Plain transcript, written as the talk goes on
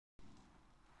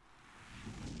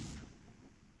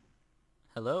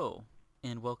Hello,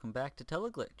 and welcome back to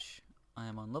Teleglitch. I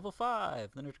am on level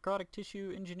 5, the necrotic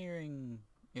tissue engineering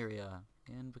area,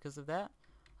 and because of that,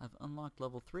 I've unlocked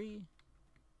level 3,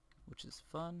 which is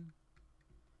fun.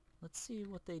 Let's see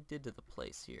what they did to the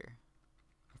place here.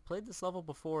 I've played this level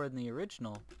before in the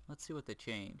original. Let's see what they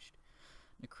changed.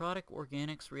 Necrotic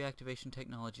Organics Reactivation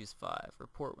Technologies 5,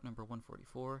 report number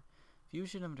 144.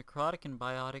 Fusion of necrotic and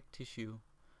biotic tissue.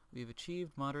 We have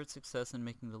achieved moderate success in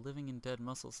making the living and dead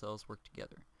muscle cells work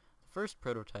together. The first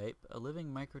prototype, a living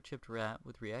microchipped rat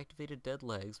with reactivated dead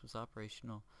legs, was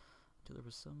operational until there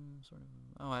was some sort of...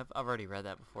 Oh, I've already read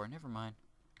that before. Never mind.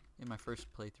 In my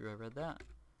first playthrough I read that.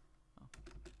 Oh.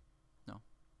 No.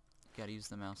 Gotta use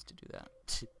the mouse to do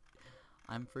that.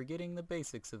 I'm forgetting the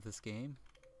basics of this game.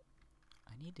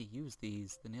 I need to use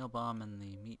these, the nail bomb and the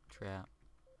meat trap.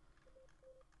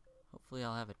 Hopefully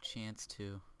I'll have a chance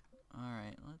to.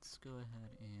 Alright, let's go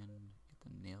ahead and get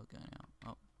the nail gun out.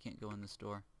 Oh, can't go in this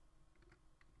door.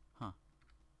 Huh.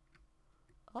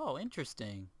 Oh,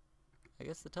 interesting. I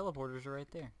guess the teleporters are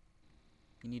right there.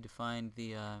 You need to find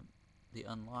the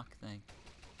unlock thing.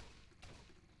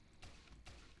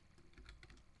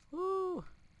 Woo!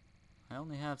 I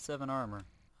only have 7 armor.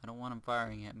 I don't want him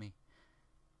firing at me.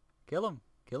 Kill him!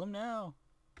 Kill him now!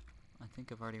 I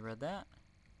think I've already read that.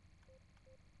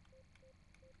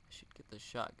 I should get the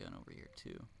shotgun over here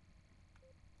too.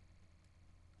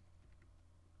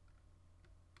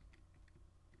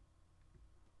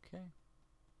 Okay.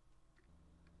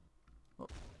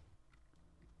 Whoop.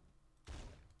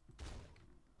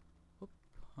 Whoop.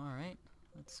 Alright.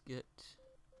 Let's get...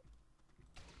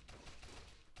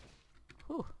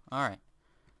 Whew. Alright.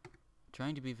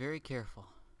 Trying to be very careful.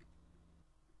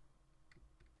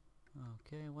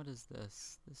 Okay, what is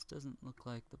this? This doesn't look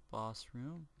like the boss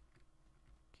room.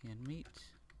 Canned meat.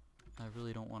 I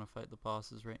really don't want to fight the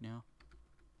bosses right now.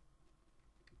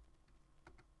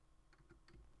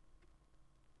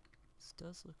 This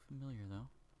does look familiar though.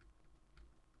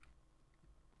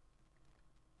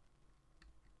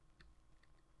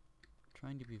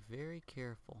 Trying to be very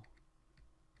careful.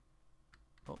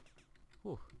 Oh.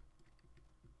 Whew.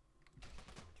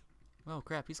 Oh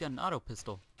crap, he's got an auto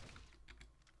pistol.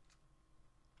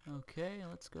 Okay,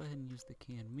 let's go ahead and use the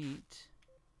canned meat.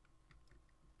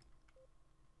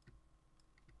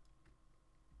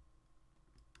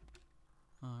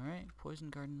 Alright, Poison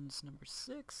Gardens number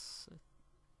 6.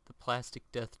 The plastic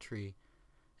death tree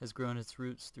has grown its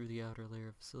roots through the outer layer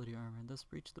of facility armor and thus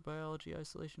breached the biology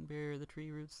isolation barrier. The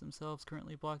tree roots themselves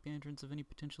currently block the entrance of any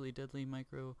potentially deadly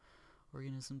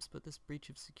microorganisms, but this breach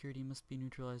of security must be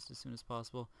neutralized as soon as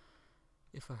possible.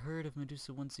 If a herd of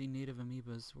Medusa 1C native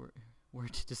amoebas were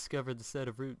to discover the set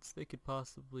of roots, they could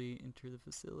possibly enter the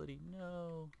facility.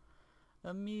 No!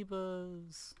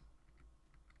 Amoebas!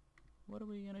 What are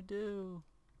we gonna do?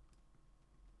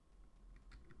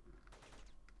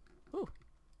 Whew.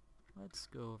 Let's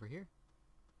go over here.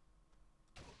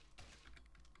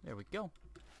 There we go.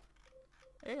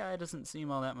 AI doesn't seem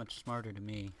all that much smarter to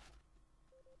me.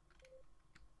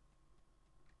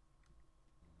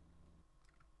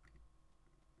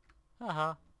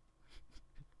 Haha.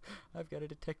 I've got a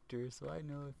detector, so I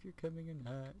know if you're coming or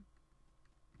not.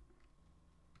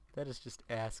 That is just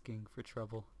asking for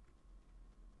trouble.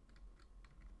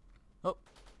 Oh!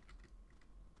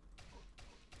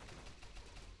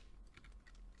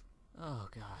 Oh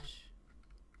gosh.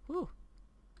 Whew!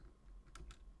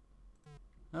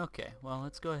 Okay, well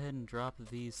let's go ahead and drop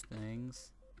these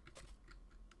things.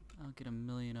 I'll get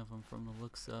 1,000,000 of them from the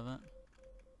looks of it.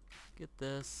 Get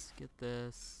this, get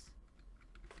this,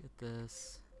 get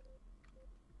this.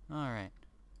 Alright.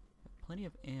 Plenty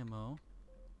of ammo.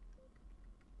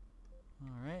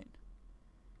 Alright.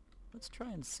 Let's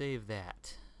try and save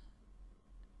that.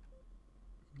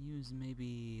 Use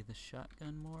maybe the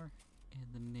shotgun more.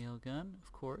 And the nail gun,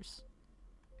 of course.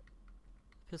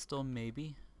 Pistol,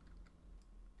 maybe.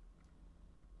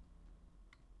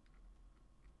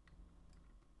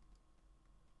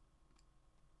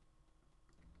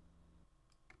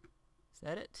 Is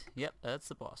that it? Yep, that's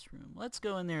the boss room. Let's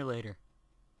go in there later.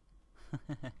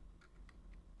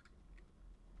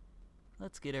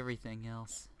 Let's get everything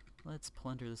else. Let's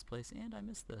plunder this place. And I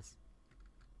missed this.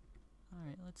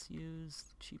 Alright, let's use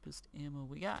the cheapest ammo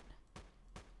we got.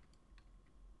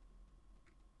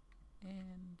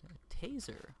 And a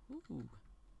taser. Ooh.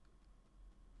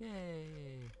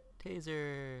 Yay.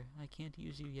 Taser. I can't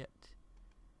use you yet.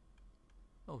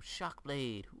 Oh, shock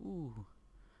blade. Ooh.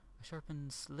 A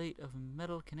sharpened slate of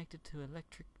metal connected to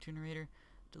electric generator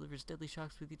delivers deadly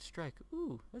shocks with each strike.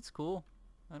 Ooh, that's cool.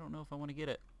 I don't know if I want to get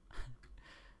it.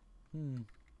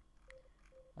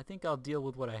 I think I'll deal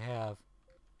with what I have.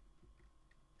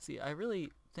 See, I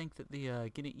really think that the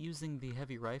using the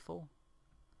heavy rifle,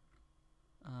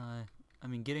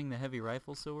 getting the heavy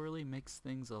rifle so early makes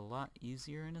things a lot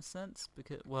easier in a sense,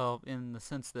 because, well, in the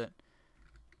sense that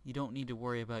you don't need to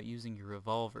worry about using your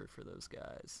revolver for those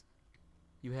guys.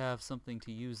 You have something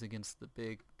to use against the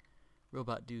big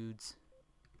robot dudes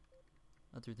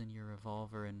other than your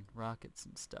revolver and rockets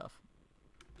and stuff.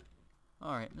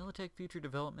 Alright, Militech Future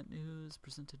Development News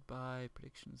presented by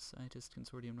Predictions Scientist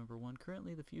Consortium Number 1.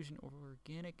 Currently, the fusion of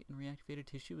organic and reactivated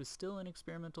tissue is still in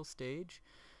experimental stage,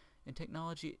 and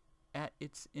technology at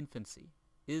its infancy.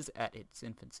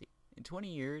 In 20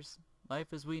 years,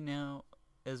 life as we know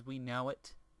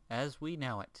it,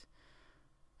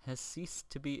 has ceased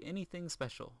to be anything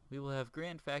special. We will have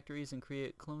grand factories and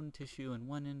create cloned tissue in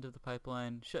one end of the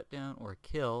pipeline, shut down or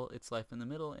kill its life in the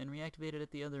middle, and reactivate it at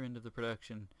the other end of the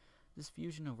production. This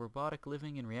fusion of robotic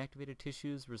living and reactivated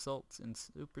tissues results in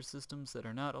super systems that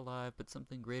are not alive but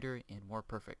something greater and more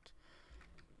perfect.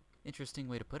 Interesting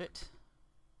way to put it.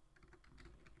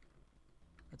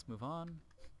 Let's move on.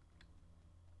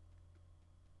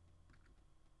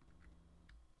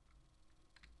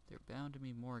 There are bound to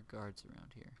be more guards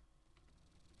around here.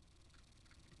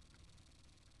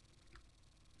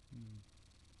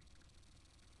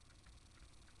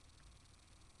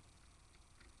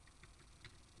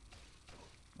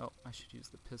 Oh, I should use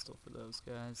the pistol for those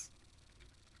guys.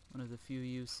 One of the few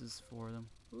uses for them.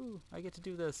 Ooh, I get to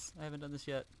do this. I haven't done this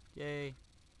yet. Yay.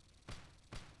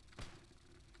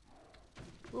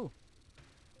 Ooh.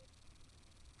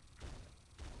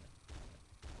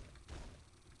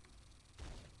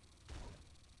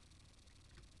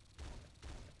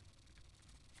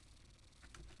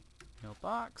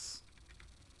 Mailbox.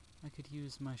 I could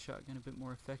use my shotgun a bit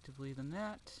more effectively than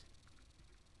that.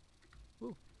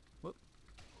 Ooh. Whoop.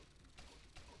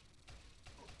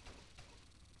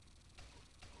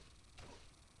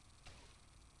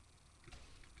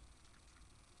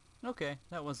 Okay,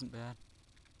 that wasn't bad.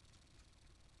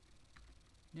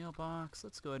 Nail box.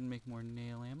 Let's go ahead and make more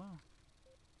nail ammo.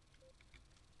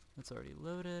 That's already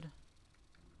loaded.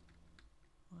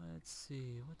 Let's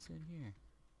see, what's in here?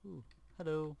 Ooh,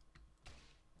 hello.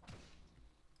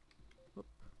 Whoop.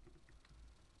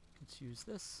 Let's use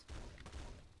this.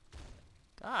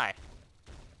 Die!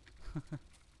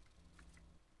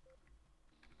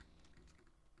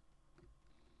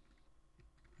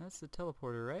 That's the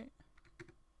teleporter, right?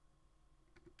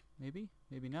 Maybe?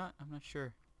 Maybe not? I'm not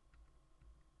sure.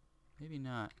 Maybe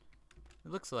not.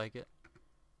 It looks like it.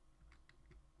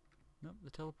 Nope,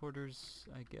 the teleporter's,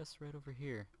 I guess, right over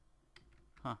here.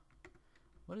 Huh.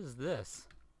 What is this?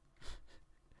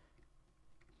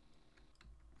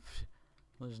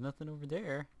 Well, there's nothing over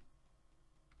there.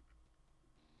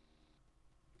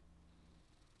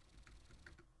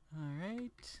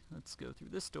 Alright, let's go through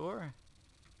this door.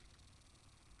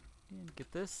 And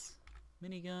get this.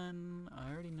 Minigun.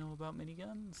 I already know about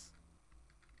miniguns.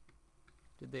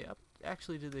 Did they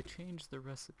did they change the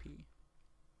recipe?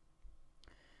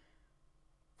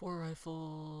 4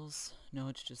 rifles. No,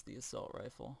 it's just the assault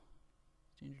rifle.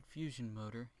 Standard fusion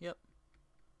motor. Yep.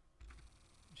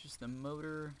 It's just the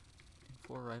motor and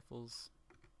 4 rifles.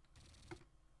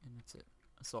 And that's it.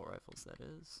 Assault rifles, that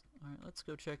is. Alright, let's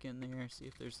go check in there, see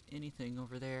if there's anything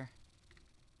over there.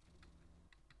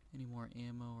 Any more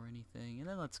ammo or anything. And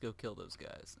then let's go kill those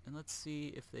guys. And let's see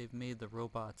if they've made the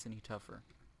robots any tougher.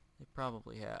 They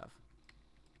probably have.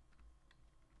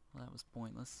 Well, that was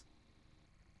pointless.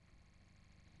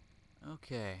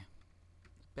 Okay.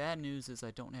 Bad news is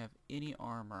I don't have any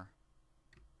armor.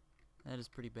 That is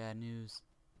pretty bad news.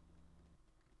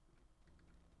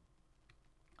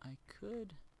 I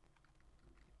could...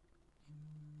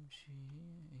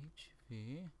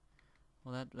 HV.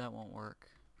 Well, that won't work.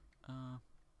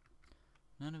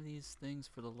 None of these things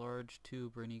for the large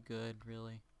tube are any good,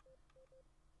 really.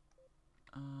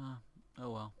 Oh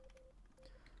well.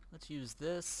 Let's use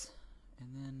this, and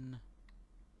then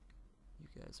you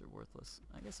guys are worthless.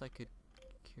 I guess I could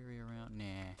carry around.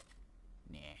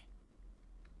 Nah.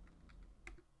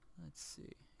 Let's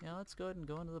see. Yeah, let's go ahead and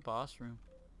go into the boss room.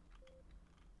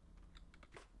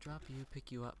 Drop you,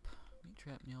 pick you up. Meat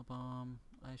trap, nail bomb.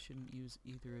 I shouldn't use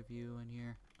either of you in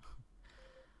here.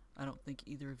 I don't think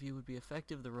either of you would be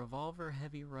effective. The revolver,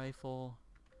 heavy rifle,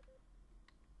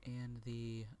 and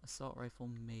the assault rifle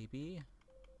maybe.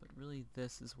 But really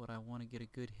this is what I want to get a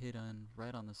good hit on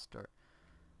right on the start.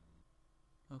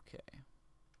 Okay.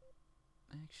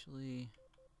 Actually,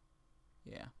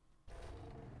 yeah.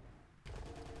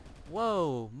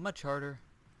 Whoa, much harder.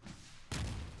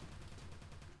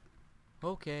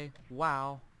 Okay,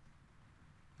 wow.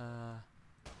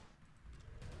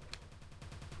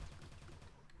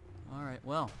 Alright. Alright,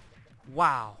 well.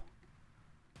 Wow.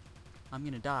 I'm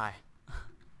gonna die.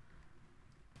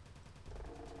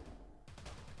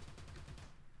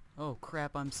 Oh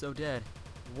crap, I'm so dead.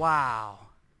 Wow.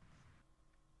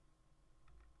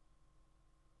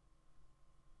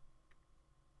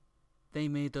 They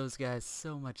made those guys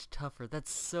so much tougher.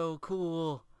 That's so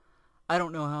cool. I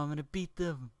don't know how I'm gonna beat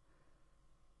them.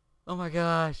 Oh my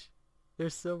gosh. They're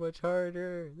so much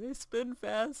harder. They spin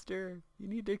faster. You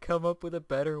need to come up with a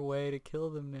better way to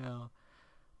kill them now.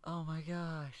 Oh my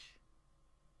gosh.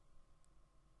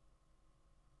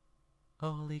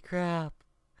 Holy crap.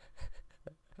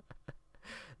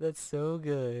 That's so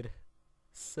good.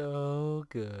 So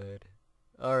good.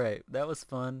 Alright, that was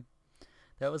fun.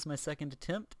 That was my second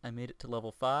attempt. I made it to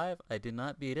level 5. I did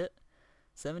not beat it.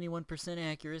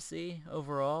 71% accuracy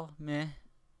overall. Meh.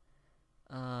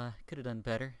 Could have done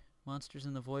better. Monsters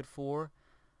in the Void 4.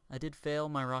 I did fail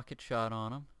my rocket shot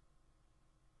on them.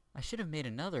 I should have made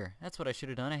another. That's what I should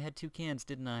have done. I had 2 cans,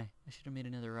 didn't I? I should have made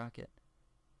another rocket.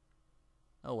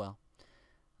 Oh well.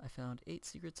 I found 8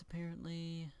 secrets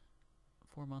apparently.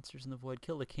 4 monsters in the void.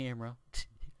 Kill the camera.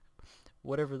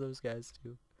 Whatever those guys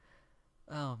do.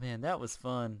 Oh man, that was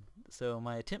fun. So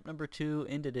my attempt number 2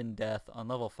 ended in death on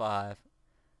level 5.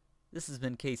 This has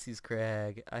been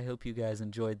kcscrag. I hope you guys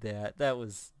enjoyed that. That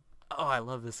was... Oh, I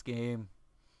love this game.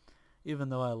 Even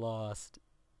though I lost.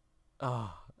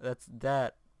 Oh,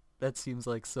 that seems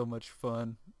like so much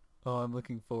fun. Oh, I'm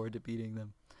looking forward to beating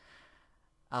them.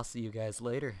 I'll see you guys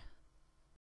later.